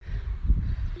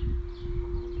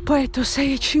Poi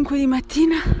 6:05 di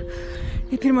mattina,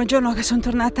 il primo giorno che sono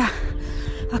tornata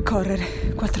a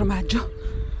correre, 4 maggio.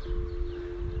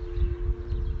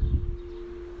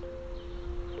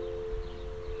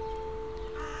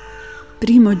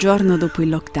 Primo giorno dopo il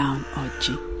lockdown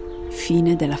oggi,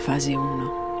 fine della fase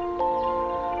 1.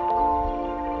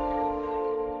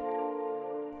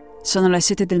 Sono le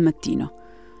 7 del mattino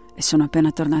e sono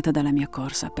appena tornata dalla mia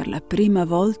corsa per la prima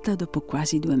volta dopo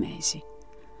quasi 2 mesi.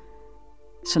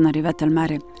 Sono arrivata al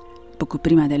mare poco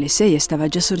prima delle 6 e stava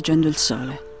già sorgendo il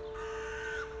sole.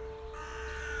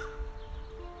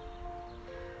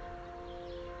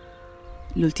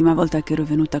 L'ultima volta che ero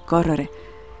venuta a correre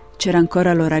c'era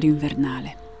ancora l'orario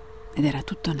invernale ed era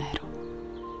tutto nero.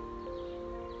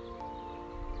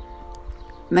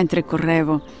 Mentre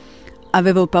correvo,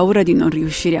 avevo paura di non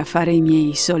riuscire a fare i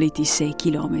miei soliti 6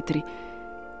 chilometri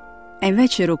e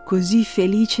invece ero così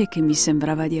felice che mi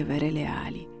sembrava di avere le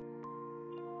ali.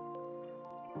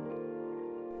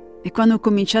 E quando ho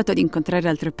cominciato ad incontrare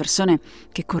altre persone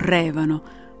che correvano,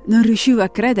 non riuscivo a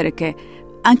credere che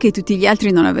anche tutti gli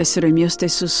altri non avessero il mio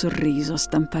stesso sorriso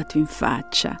stampato in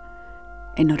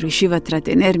faccia e non riuscivo a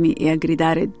trattenermi e a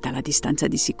gridare dalla distanza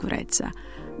di sicurezza: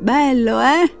 «Bello,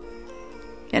 eh?»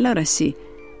 E allora sì,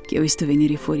 che ho visto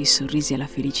venire fuori i sorrisi e la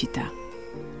felicità.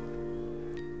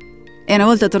 E una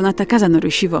volta tornata a casa non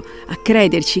riuscivo a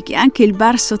crederci che anche il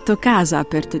bar sotto casa ha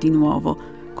aperto di nuovo,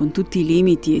 con tutti i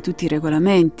limiti e tutti i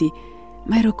regolamenti,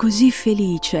 ma ero così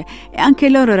felice e anche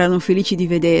loro erano felici di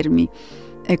vedermi.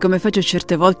 E come faccio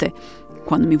certe volte,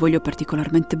 quando mi voglio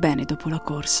particolarmente bene dopo la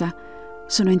corsa,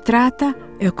 sono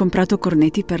entrata e ho comprato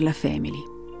cornetti per la family,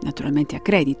 naturalmente a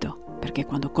credito, perché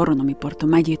quando corro non mi porto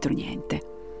mai dietro niente.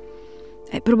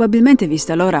 E probabilmente,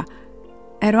 vista l'ora,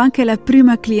 ero anche la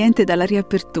prima cliente dalla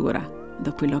riapertura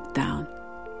dopo il lockdown.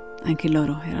 Anche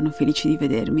loro erano felici di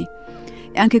vedermi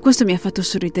e anche questo mi ha fatto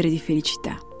sorridere di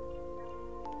felicità.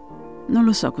 Non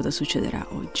lo so cosa succederà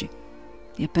oggi.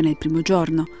 È appena il primo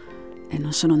giorno e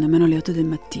non sono nemmeno le 8 del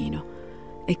mattino.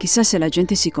 E chissà se la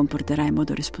gente si comporterà in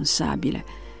modo responsabile.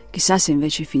 Chissà se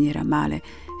invece finirà male e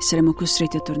saremo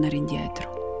costretti a tornare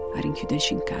indietro, a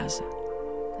rinchiuderci in casa.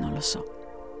 Non lo so.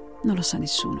 Non lo sa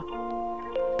nessuno.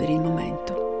 Per il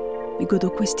momento mi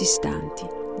godo questi istanti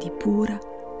di pura,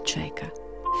 cieca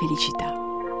felicità.